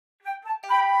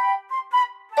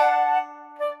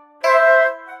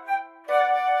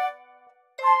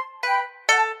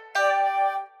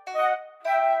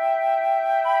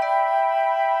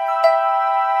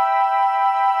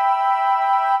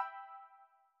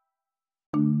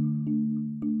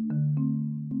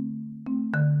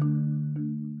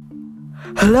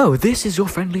Hello, this is your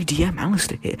friendly DM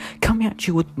Alistair here, coming at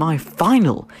you with my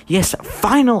final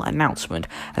announcement.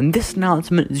 And this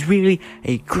announcement is really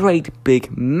a great,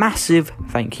 big, massive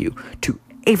thank you to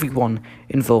everyone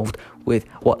involved with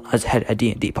what has had a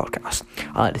D&D podcast.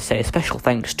 I'd like to say a special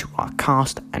thanks to our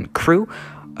cast and crew.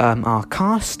 Our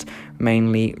cast,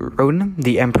 mainly Ronan,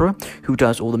 the Emperor, who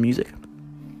does all the music.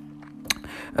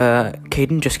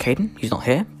 Caden, he's not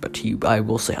here, but I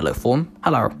will say hello for him.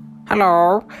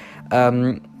 Hello.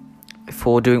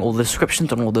 For doing all the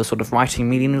descriptions and all the sort of writing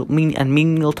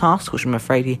menial tasks, which I'm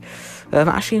afraid he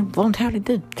actually voluntarily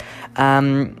did.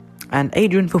 And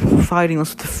Adrian for providing us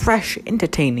with the fresh,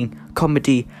 entertaining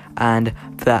comedy and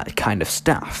that kind of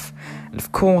stuff. And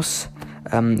of course,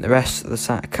 the rest of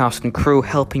the cast and crew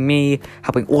helping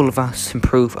all of us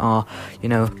improve our,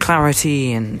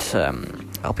 clarity and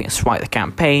helping us write the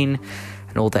campaign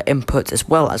and all their inputs, as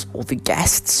well as all the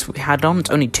guests we had on. It's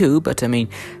only 2, but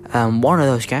one of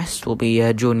those guests will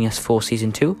be joining us for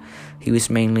Season 2. He was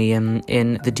mainly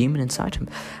in The Demon Inside Him.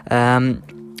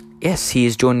 Yes, he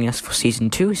is joining us for Season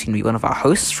 2. He's going to be one of our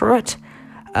hosts for it.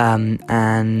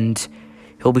 And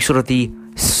he'll be sort of the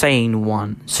sane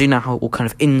one. So you know how all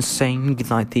kind of insane,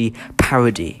 like the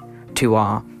parody to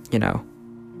our,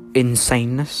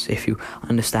 insaneness, if you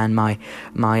understand my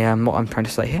what I'm trying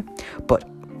to say here. But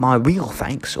my real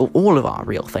thanks, or all of our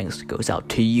real thanks, goes out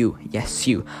to you. Yes,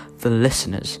 you, the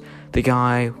listeners. The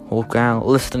guy or gal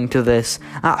listening to this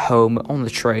at home, on the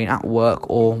train, at work,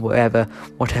 or whatever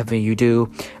you do.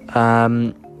 Or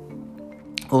in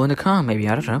the car, maybe,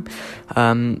 I don't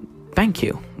know. Thank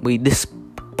you. This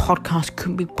podcast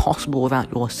couldn't be possible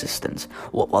without your assistance.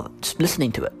 Well, just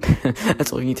listening to it.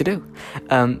 That's all you need to do.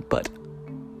 But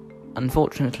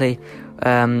unfortunately,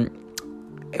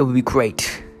 it would be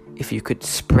great if you could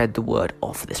spread the word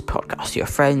of this podcast to your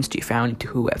friends, to your family, to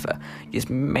whoever. As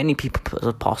many people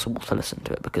as possible to listen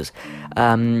to it, because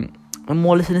the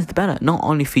more listeners, the better. Not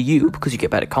only for you, because you get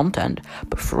better content,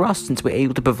 but for us, since we're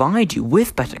able to provide you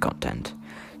with better content.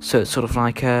 So it's sort of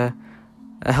like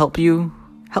help you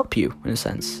in a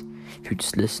sense. If you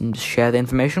just listen, just share the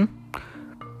information,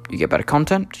 you get better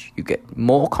content, you get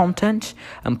more content,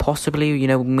 and possibly, we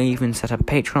may even set up a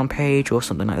Patreon page or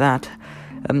something like that.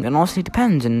 And honestly, it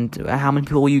depends, and how many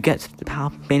people you get,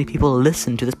 how many people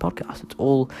listen to this podcast. It's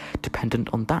all dependent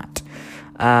on that.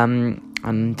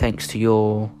 And thanks to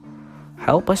your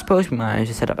help, I suppose, we managed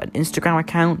to set up an Instagram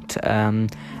account,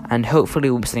 and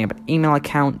hopefully we'll be setting up an email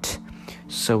account,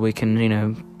 so we can,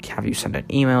 have you send out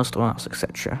emails to us,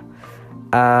 etc.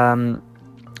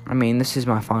 This is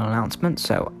my final announcement,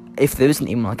 so if there is an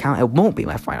email account, it won't be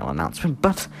my final announcement,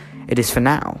 but it is for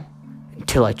now.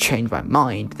 Until I change my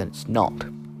mind, then it's not.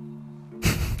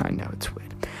 I know it's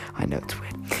weird.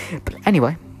 But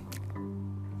anyway,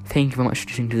 thank you very much for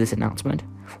listening to this announcement.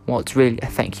 Well, it's really a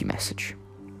thank you message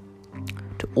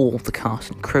to all the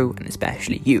cast and crew, and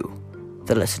especially you,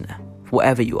 the listener,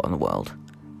 wherever you are in the world.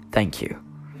 Thank you.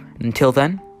 And until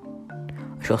then,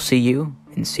 I shall see you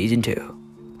in Season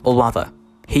 2. Or rather,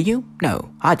 hear you? No,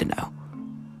 I don't know.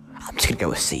 I'm just gonna go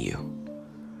with see you.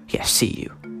 Yes, see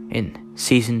you in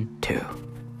Season 2.